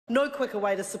No quicker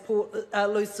way to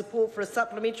lose support for a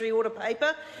supplementary order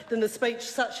paper than a speech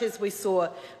such as we saw.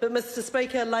 But, Mr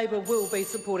Speaker, Labor will be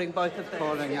supporting both of them.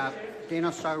 Calling up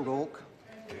Denis O'Rourke.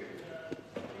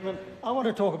 I want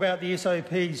to talk about the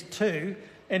SOPs too,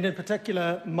 and in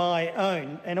particular my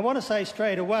own. And I want to say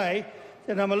straight away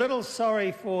that I'm a little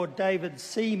sorry for David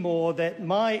Seymour that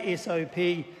my SOP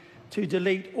to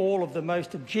delete all of the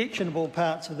most objectionable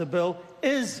parts of the bill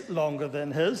is longer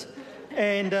than his.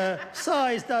 And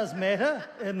size does matter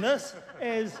in this,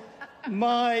 as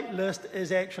my list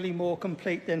is actually more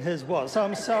complete than his was. So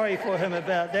I'm sorry for him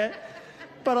about that.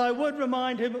 But I would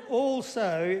remind him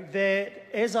also that,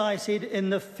 as I said in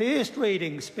the first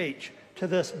reading speech to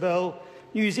this bill,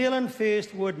 New Zealand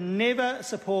First would never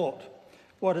support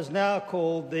what is now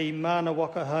called the Mana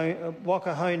Wakahono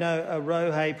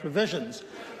Arohe provisions,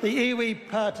 the iwi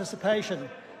participation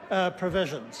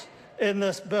provisions in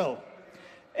this bill.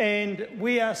 And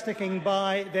we are sticking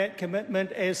by that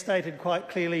commitment, as stated quite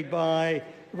clearly by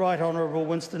Right Honourable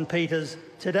Winston Peters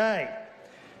today.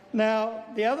 Now,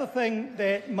 the other thing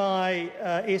that my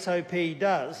SOP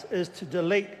does is to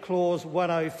delete clause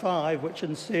 105, which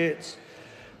inserts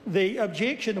the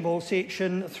objectionable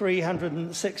section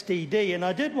 360D. And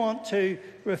I did want to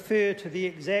refer to the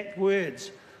exact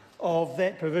words of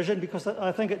that provision because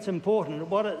I think it's important.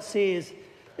 What it says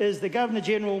is the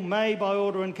Governor-General may, by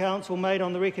order in Council made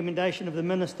on the recommendation of the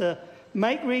Minister,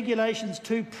 make regulations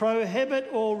to prohibit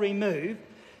or remove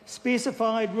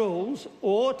specified rules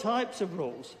or types of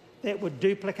rules that would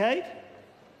duplicate,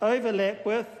 overlap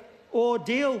with or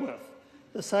deal with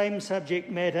the same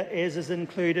subject matter as is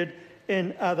included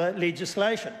in other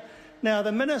legislation. Now,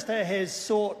 the Minister has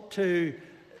sought to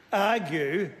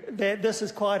argue that this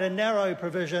is quite a narrow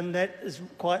provision that is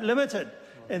quite limited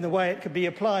in the way it could be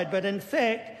applied. But in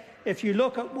fact, if you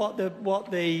look at what the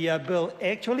bill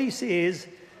actually says,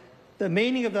 the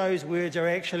meaning of those words are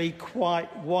actually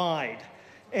quite wide.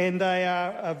 And they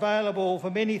are available for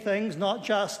many things, not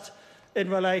just in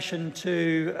relation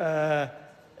to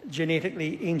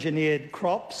genetically engineered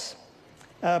crops,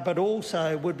 but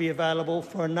also would be available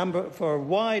for a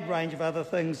wide range of other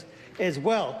things as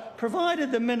well,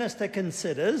 provided the Minister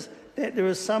considers that there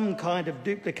is some kind of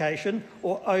duplication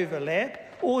or overlap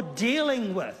or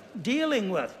dealing with.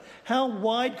 How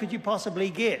wide could you possibly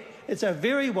get? It's a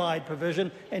very wide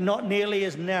provision and not nearly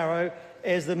as narrow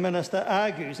as the Minister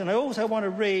argues. And I also want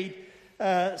to read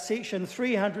section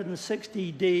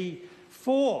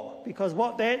 360D(4), because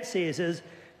what that says is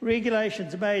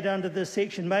regulations made under this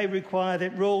section may require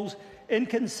that rules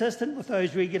inconsistent with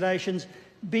those regulations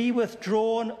be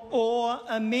withdrawn or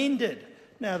amended.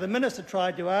 Now, the Minister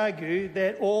tried to argue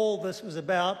that all this was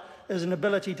about is an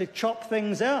ability to chop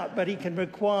things out, but he can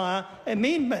require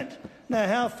amendment. Now,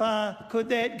 how far could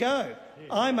that go?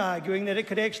 I'm arguing that it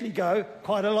could actually go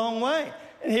quite a long way.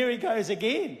 And here he goes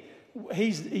again.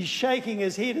 He's shaking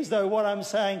his head as though what I'm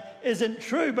saying isn't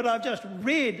true, but I've just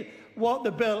read what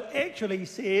the bill actually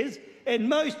says, and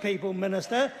most people,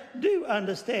 Minister, do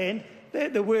understand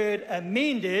that the word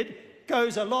amended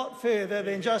goes a lot further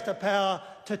than just a power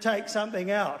to take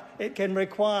something out. It can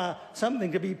require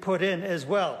something to be put in as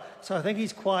well. So I think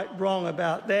he's quite wrong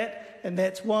about that, and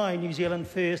that's why New Zealand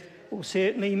First will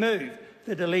certainly move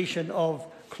the deletion of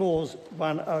clause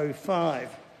 105.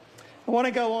 I want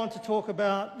to go on to talk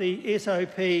about the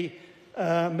SOP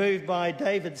moved by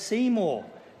David Seymour,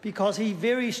 because he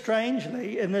very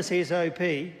strangely in this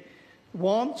SOP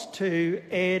wants to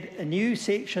add a new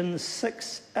section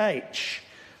 6H.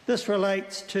 This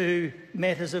relates to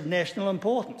matters of national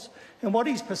importance. And what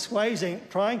he's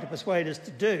trying to persuade us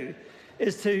to do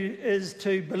is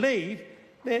to believe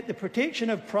that the protection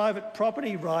of private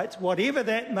property rights, whatever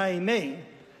that may mean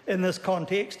in this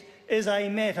context, is a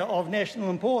matter of national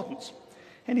importance.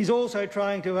 And he's also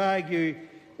trying to argue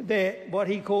that what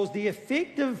he calls the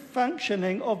effective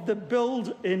functioning of the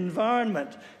built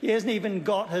environment, he hasn't even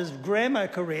got his grammar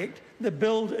correct, the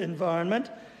built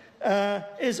environment,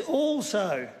 is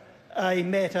also a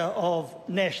matter of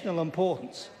national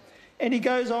importance. And he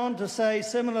goes on to say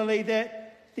similarly that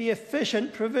the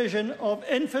efficient provision of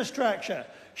infrastructure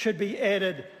should be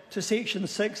added to Section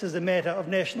 6 as a matter of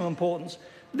national importance.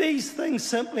 These things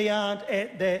simply aren't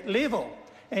at that level,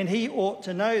 and he ought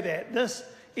to know that. This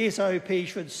SOP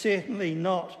should certainly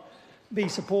not be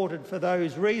supported for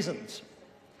those reasons.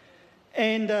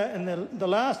 And the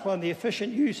last one, the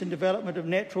efficient use and development of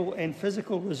natural and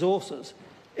physical resources,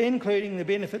 including the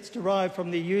benefits derived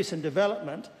from their use and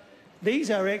development,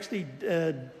 these are actually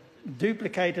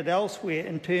duplicated elsewhere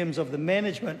in terms of the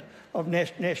management of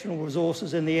national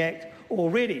resources in the Act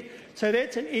already. So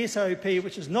that's an SOP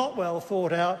which is not well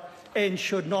thought out and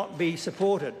should not be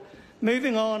supported.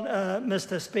 Moving on,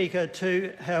 Mr Speaker,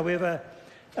 to, however,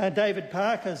 David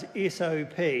Parker's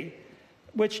SOP,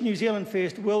 which New Zealand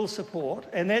First will support,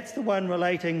 and that's the one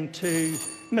relating to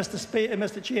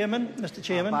Mr Chairman.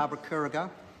 Barbara Kuriga.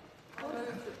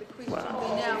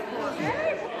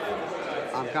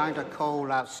 I'm going to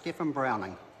call Stephen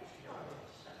Browning.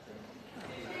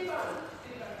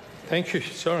 Thank you.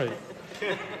 Sorry.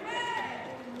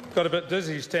 Got a bit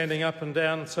dizzy standing up and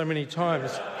down so many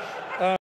times.